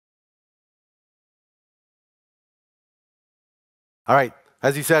All right,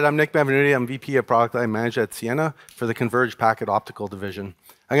 as you said, I'm Nick Benvenuti. I'm VP of Product Line Manager at Sienna for the Converged Packet Optical Division.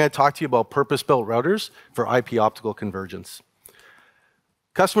 I'm going to talk to you about purpose-built routers for IP optical convergence.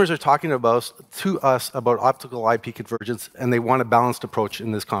 Customers are talking to us about optical IP convergence, and they want a balanced approach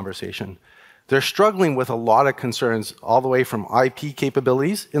in this conversation. They're struggling with a lot of concerns, all the way from IP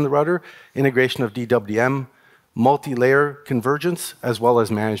capabilities in the router, integration of DWDM, multi-layer convergence, as well as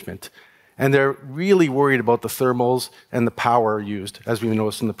management. And they're really worried about the thermals and the power used, as we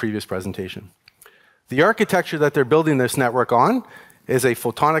noticed in the previous presentation. The architecture that they're building this network on is a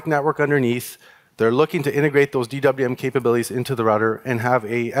photonic network underneath. They're looking to integrate those DWDM capabilities into the router and have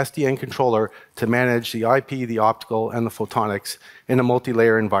a SDN controller to manage the IP, the optical, and the photonics in a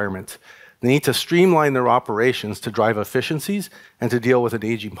multi-layer environment. They need to streamline their operations to drive efficiencies and to deal with an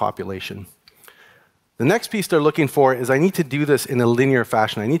aging population. The next piece they're looking for is I need to do this in a linear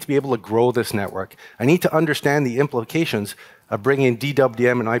fashion. I need to be able to grow this network. I need to understand the implications of bringing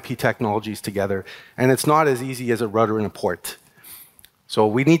DWDM and IP technologies together. And it's not as easy as a router and a port. So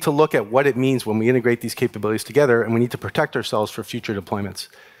we need to look at what it means when we integrate these capabilities together, and we need to protect ourselves for future deployments.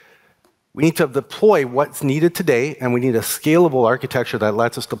 We need to deploy what's needed today, and we need a scalable architecture that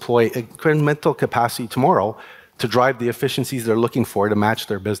lets us deploy incremental capacity tomorrow to drive the efficiencies they're looking for to match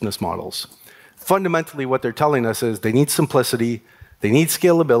their business models. Fundamentally, what they're telling us is they need simplicity, they need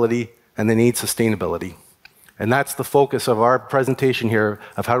scalability, and they need sustainability. And that's the focus of our presentation here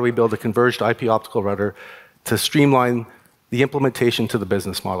of how do we build a converged IP optical router to streamline the implementation to the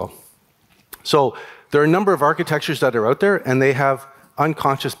business model. So there are a number of architectures that are out there, and they have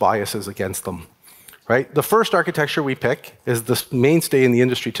unconscious biases against them. Right? The first architecture we pick is the mainstay in the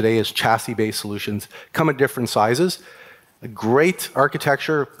industry today is chassis-based solutions, come in different sizes. A great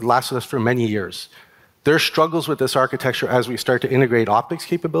architecture lasted us for many years. There's struggles with this architecture as we start to integrate optics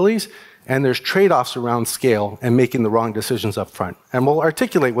capabilities, and there's trade-offs around scale and making the wrong decisions up front. And we'll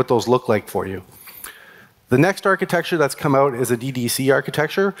articulate what those look like for you. The next architecture that's come out is a DDC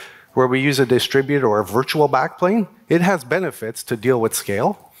architecture, where we use a distributed or a virtual backplane. It has benefits to deal with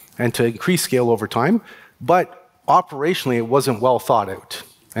scale and to increase scale over time, but operationally it wasn't well thought out.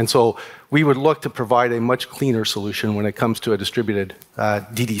 And so we would look to provide a much cleaner solution when it comes to a distributed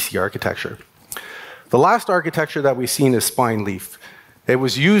DDC architecture. The last architecture that we've seen is spine leaf. It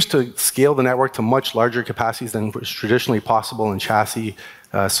was used to scale the network to much larger capacities than was traditionally possible in chassis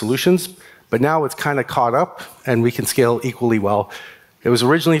solutions, but now it's kind of caught up and we can scale equally well. It was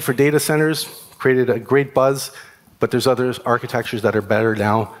originally for data centers, created a great buzz, but there's other architectures that are better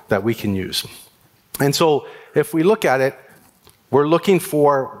now that we can use. And so if we look at it, we're looking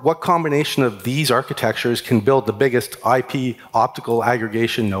for what combination of these architectures can build the biggest IP optical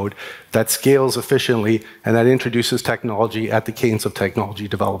aggregation node that scales efficiently and that introduces technology at the cadence of technology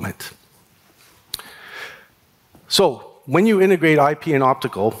development. So when you integrate IP and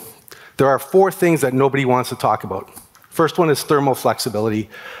optical, there are four things that nobody wants to talk about. First one is thermal flexibility.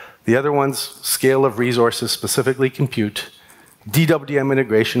 The other one's scale of resources, specifically compute, DWDM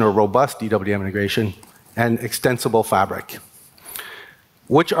integration or robust DWDM integration, and extensible fabric.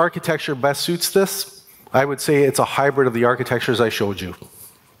 Which architecture best suits this? I would say it's a hybrid of the architectures I showed you.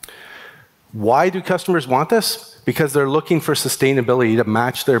 Why do customers want this? Because they're looking for sustainability to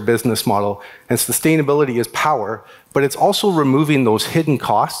match their business model. And sustainability is power, but it's also removing those hidden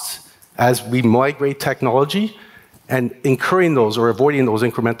costs as we migrate technology and incurring those or avoiding those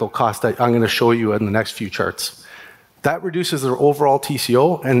incremental costs that I'm going to show you in the next few charts. That reduces their overall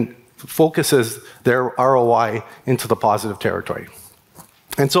TCO and focuses their ROI into the positive territory.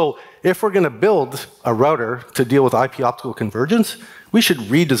 And so if we're going to build a router to deal with IP optical convergence, we should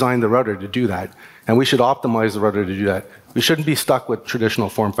redesign the router to do that, and we should optimize the router to do that. We shouldn't be stuck with traditional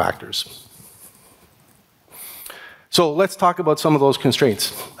form factors. So let's talk about some of those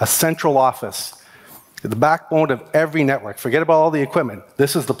constraints. A central office, the backbone of every network. Forget about all the equipment.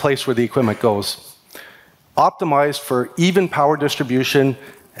 This is the place where the equipment goes. Optimized for even power distribution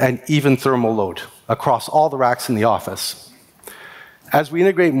and even thermal load across all the racks in the office. As we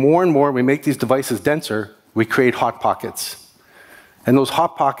integrate more and more, we make these devices denser, we create hot pockets. And those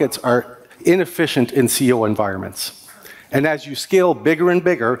hot pockets are inefficient in CO environments. And as you scale bigger and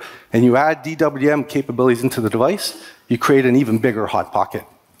bigger, and you add DWDM capabilities into the device, you create an even bigger hot pocket.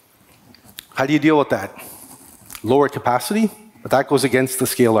 How do you deal with that? Lower capacity, but that goes against the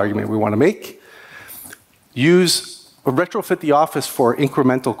scale argument we want to make. Retrofit the office for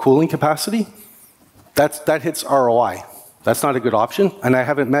incremental cooling capacity. That hits ROI. That's not a good option, and I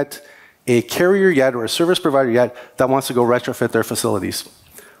haven't met a carrier yet or a service provider yet that wants to go retrofit their facilities.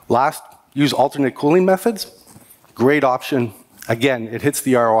 Last, use alternate cooling methods. Great option. Again, it hits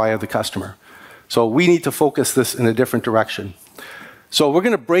the ROI of the customer. So we need to focus this in a different direction. So we're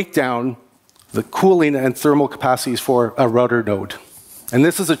going to break down the cooling and thermal capacities for a router node. And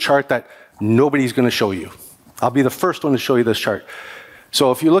this is a chart that nobody's going to show you. I'll be the first one to show you this chart.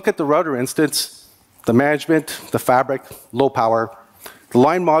 So if you look at the router instance, the management, the fabric, low power, the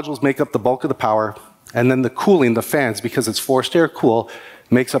line modules make up the bulk of the power, and then the cooling, the fans, because it's forced air cool,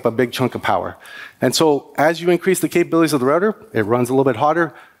 makes up a big chunk of power. And so as you increase the capabilities of the router, it runs a little bit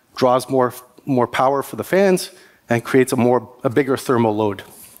hotter, draws more power for the fans, and creates a bigger thermal load.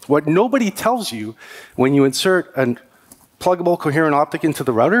 What nobody tells you when you insert a pluggable coherent optic into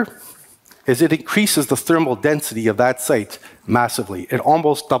the router is it increases the thermal density of that site massively. It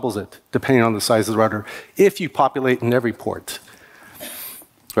almost doubles it, depending on the size of the router, if you populate in every port.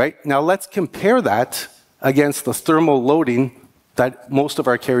 Right? Now let's compare that against the thermal loading that most of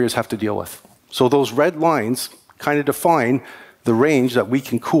our carriers have to deal with. So those red lines kind of define the range that we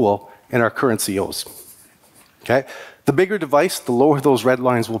can cool in our current COs. Okay? The bigger device, the lower those red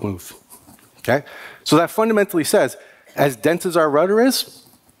lines will move. Okay? So that fundamentally says, as dense as our router is,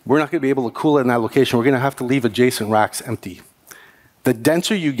 we're not going to be able to cool it in that location. We're going to have to leave adjacent racks empty. The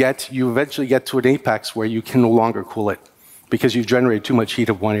denser you get, you eventually get to an apex where you can no longer cool it because you've generated too much heat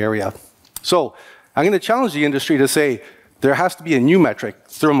of one area. So I'm going to challenge the industry to say there has to be a new metric,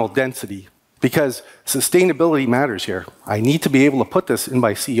 thermal density, because sustainability matters here. I need to be able to put this in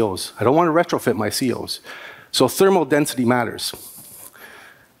my COs. I don't want to retrofit my COs. So thermal density matters.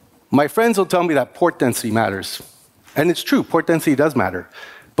 My friends will tell me that port density matters. And it's true, port density does matter.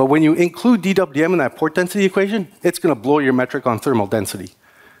 But when you include DWDM in that port density equation, it's going to blow your metric on thermal density.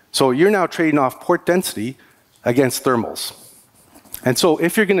 So you're now trading off port density against thermals. And so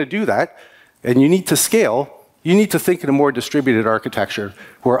if you're going to do that, and you need to scale, you need to think in a more distributed architecture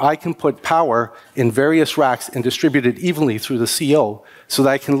where I can put power in various racks and distribute it evenly through the CO so that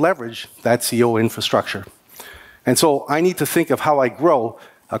I can leverage that CO infrastructure. And so I need to think of how I grow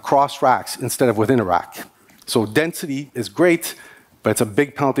across racks instead of within a rack. So density is great, but it's a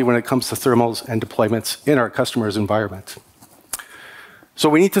big penalty when it comes to thermals and deployments in our customer's environment. So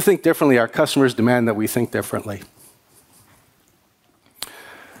we need to think differently. Our customers demand that we think differently.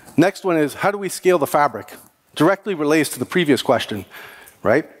 Next one is, how do we scale the fabric? Directly relates to the previous question,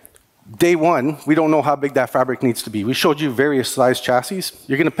 right? Day one, we don't know how big that fabric needs to be. We showed you various size chassis.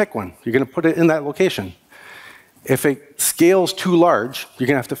 You're going to pick one. You're going to put it in that location. If it scales too large, you're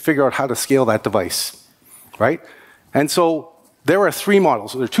going to have to figure out how to scale that device, right? And so there are three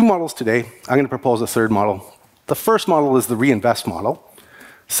models. There are two models today. I'm going to propose a third model. The first model is the reinvest model.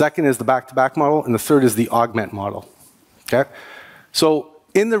 Second is the back-to-back model. And the third is the augment model. Okay? So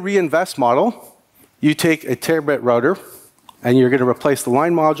in the reinvest model, you take a terabit router, and you're going to replace the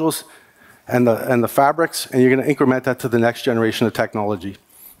line modules and the fabrics, and you're going to increment that to the next generation of technology,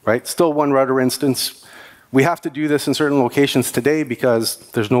 right? Still one router instance. We have to do this in certain locations today because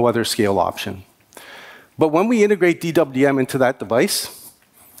there's no other scale option. But when we integrate DWDM into that device,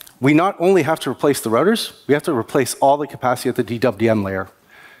 we not only have to replace the routers, we have to replace all the capacity at the DWDM layer.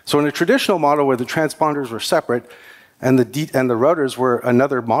 So in a traditional model where the transponders were separate and the routers were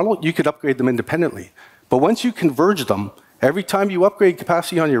another model, you could upgrade them independently. But once you converge them, every time you upgrade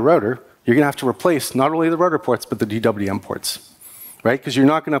capacity on your router, you're going to have to replace not only the router ports, but the DWDM ports, right? Because you're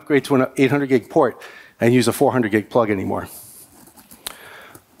not going to upgrade to an 800 gig port and use a 400 gig plug anymore.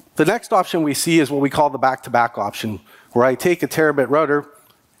 The next option we see is what we call the back-to-back option, where I take a terabit router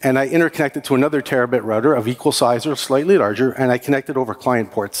and I interconnect it to another terabit router of equal size or slightly larger, and I connect it over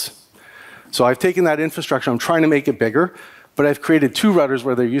client ports. So I've taken that infrastructure, I'm trying to make it bigger, but I've created two routers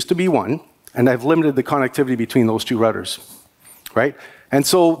where there used to be one, and I've limited the connectivity between those two routers, right? And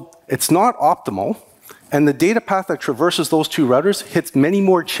so it's not optimal, and the data path that traverses those two routers hits many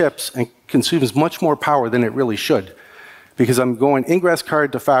more chips and consumes much more power than it really should, because I'm going ingress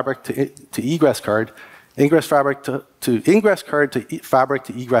card to fabric to egress card, ingress fabric to ingress card to fabric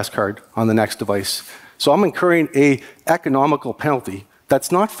to egress card on the next device. So I'm incurring a economical penalty that's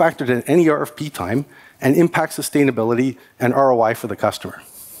not factored in any RFP time and impacts sustainability and ROI for the customer.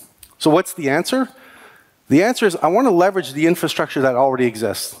 So what's the answer? The answer is I want to leverage the infrastructure that already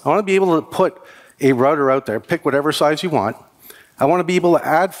exists. I want to be able to put a router out there, pick whatever size you want. I want to be able to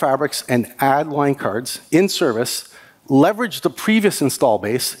add fabrics and add line cards in service, leverage the previous install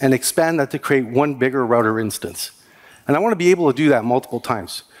base, and expand that to create one bigger router instance. And I want to be able to do that multiple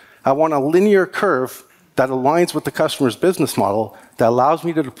times. I want a linear curve that aligns with the customer's business model that allows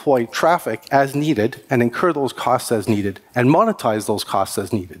me to deploy traffic as needed and incur those costs as needed and monetize those costs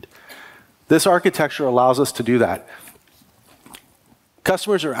as needed. This architecture allows us to do that.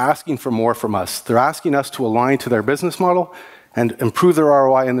 Customers are asking for more from us. They're asking us to align to their business model and improve their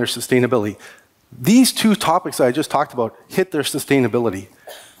ROI and their sustainability. These two topics that I just talked about hit their sustainability,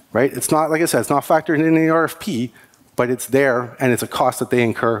 right? It's not, like I said, it's not factored in the RFP, but it's there, and it's a cost that they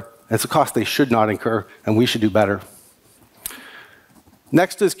incur. It's a cost they should not incur, and we should do better.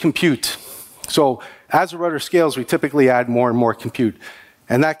 Next is compute. So as a router scales, we typically add more and more compute.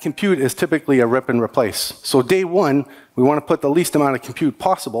 And that compute is typically a rip and replace. So day one, we want to put the least amount of compute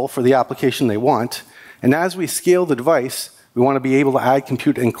possible for the application they want. And as we scale the device, we want to be able to add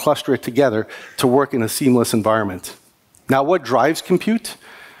compute and cluster it together to work in a seamless environment. Now, what drives compute?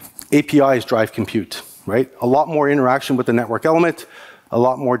 APIs drive compute, right? A lot more interaction with the network element, a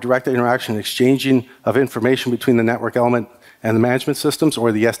lot more direct interaction, exchanging of information between the network element and the management systems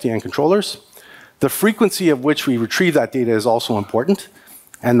or the SDN controllers. The frequency of which we retrieve that data is also important.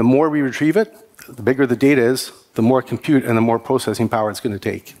 And the more we retrieve it, the bigger the data is, the more compute and the more processing power it's going to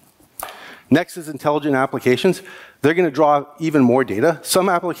take. Next is intelligent applications. They're going to draw even more data. Some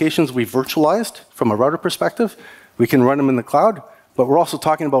applications we virtualized from a router perspective. We can run them in the cloud, but we're also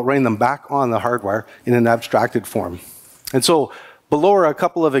talking about running them back on the hardware in an abstracted form. And so below are a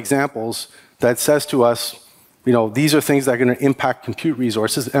couple of examples that says to us, you know, these are things that are going to impact compute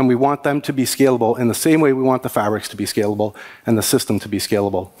resources, and we want them to be scalable in the same way we want the fabrics to be scalable and the system to be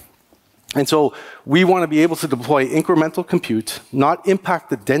scalable. And so we want to be able to deploy incremental compute, not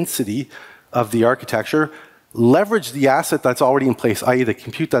impact the density of the architecture, leverage the asset that's already in place, i.e. the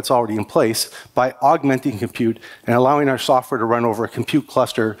compute that's already in place, by augmenting compute and allowing our software to run over a compute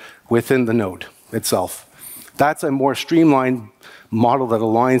cluster within the node itself. That's a more streamlined model that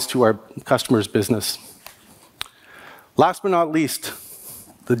aligns to our customers' business. Last but not least,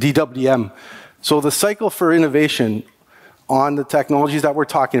 the DWM. So the cycle for innovation on the technologies that we're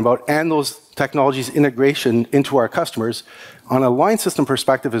talking about and those technologies integration into our customers on a line system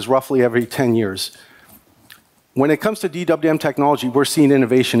perspective is roughly every 10 years. When it comes to DWM technology, we're seeing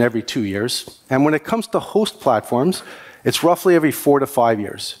innovation every 2 years. And when it comes to host platforms, it's roughly every 4 to 5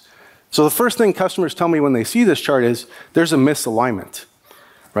 years. So the first thing customers tell me when they see this chart is there's a misalignment,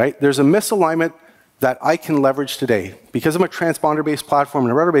 right? There's a misalignment that I can leverage today. Because I'm a transponder-based platform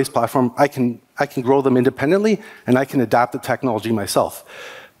and a router-based platform, I can grow them independently and I can adapt the technology myself.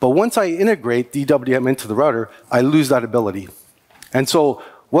 But once I integrate DWM into the router, I lose that ability. And so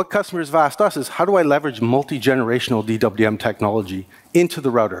what customers have asked us is, how do I leverage multi-generational DWM technology into the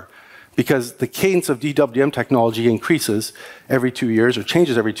router? Because the cadence of DWM technology increases every 2 years or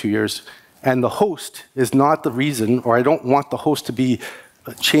changes every 2 years, and the host is not the reason, or I don't want the host to be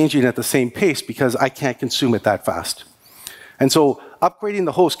changing at the same pace because I can't consume it that fast. And so upgrading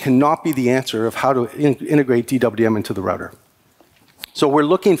the host cannot be the answer of how to integrate DWM into the router. So we're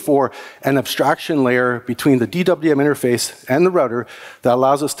looking for an abstraction layer between the DWM interface and the router that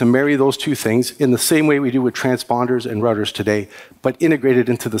allows us to marry those two things in the same way we do with transponders and routers today, but integrated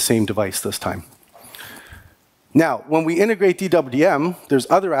into the same device this time. Now, when we integrate DWM, there's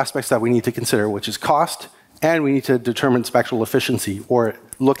other aspects that we need to consider, which is cost, and we need to determine spectral efficiency or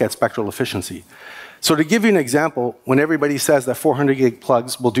look at spectral efficiency. So to give you an example, when everybody says that 400 gig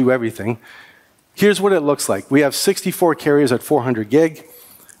plugs will do everything, here's what it looks like. We have 64 carriers at 400 gig.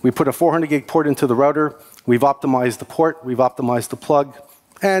 We put a 400 gig port into the router. We've optimized the port. We've optimized the plug.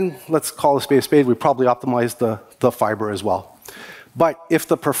 And let's call a spade, we probably optimized the fiber as well. But if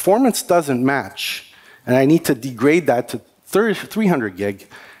the performance doesn't match, and I need to degrade that to 300 gig,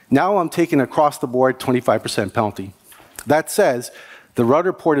 now I'm taking across the board 25% penalty. That says the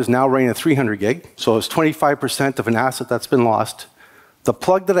router port is now running at 300 gig, so it's 25% of an asset that's been lost. The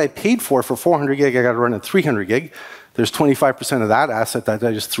plug that I paid for 400 gig, I got to run at 300 gig. There's 25% of that asset that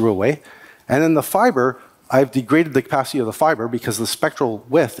I just threw away. And then the fiber, I've degraded the capacity of the fiber because the spectral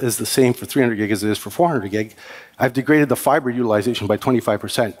width is the same for 300 gig as it is for 400 gig. I've degraded the fiber utilization by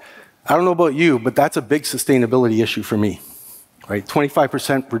 25%. I don't know about you, but that's a big sustainability issue for me. Right?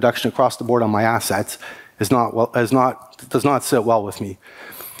 25% reduction across the board on my assets does not sit well with me.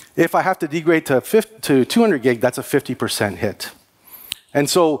 If I have to degrade to 200 gig, that's a 50% hit. And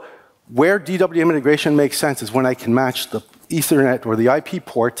so where DWM integration makes sense is when I can match the Ethernet or the IP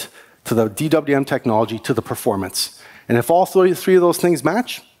port to the DWM technology to the performance. And if all three of those things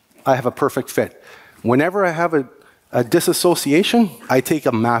match, I have a perfect fit. Whenever I have a disassociation, I take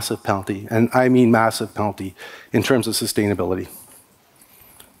a massive penalty, and I mean massive penalty in terms of sustainability.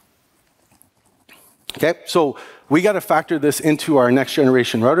 Okay, so we got to factor this into our next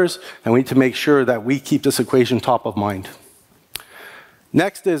generation routers, and we need to make sure that we keep this equation top of mind.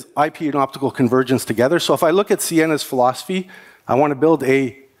 Next is IP and optical convergence together. So if I look at Ciena's philosophy, I want to build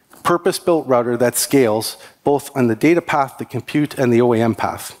a purpose-built router that scales both on the data path, the compute, and the OAM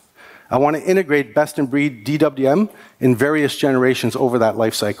path. I want to integrate best-in-breed DWM in various generations over that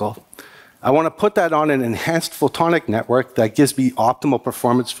life cycle. I want to put that on an enhanced photonic network that gives me optimal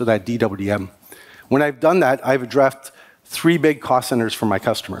performance for that DWDM. When I've done that, I've addressed 3 big cost centers for my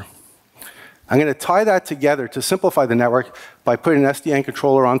customer. I'm going to tie that together to simplify the network by putting an SDN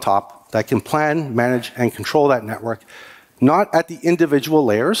controller on top that can plan, manage, and control that network, not at the individual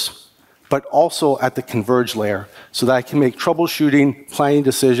layers, but also at the converged layer, so that I can make troubleshooting, planning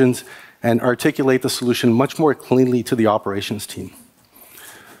decisions, and articulate the solution much more cleanly to the operations team.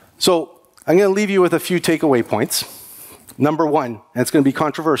 So I'm going to leave you with a few takeaway points. Number 1, and it's going to be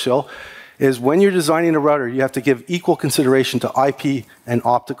controversial, is when you're designing a router, you have to give equal consideration to IP and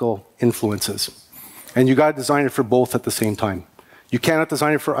optical influences. And you got to design it for both at the same time. You cannot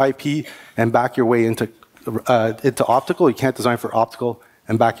design it for IP and back your way into optical. You can't design for optical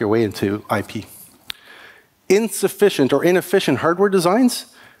and back your way into IP. Insufficient or inefficient hardware designs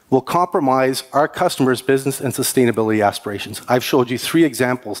will compromise our customers' business and sustainability aspirations. I've showed you 3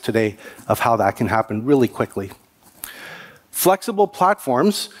 examples today of how that can happen really quickly. Flexible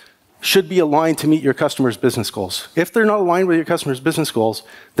platforms should be aligned to meet your customers' business goals. If they're not aligned with your customers' business goals,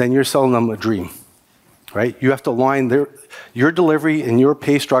 then you're selling them a dream, right? You have to align your delivery and your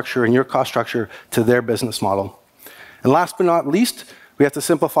pay structure and your cost structure to their business model. And last but not least, we have to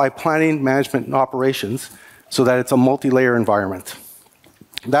simplify planning, management, and operations so that it's a multi-layer environment.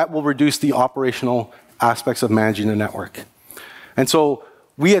 That will reduce the operational aspects of managing the network. And so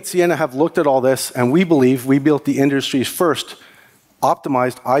we at Ciena have looked at all this, and we believe we built the industry's first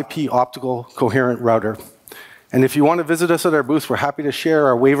optimized IP optical coherent router. And if you want to visit us at our booth, we're happy to share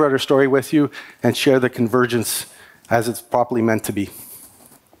our wave router story with you and share the convergence as it's properly meant to be.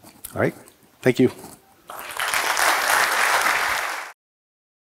 All right, thank you.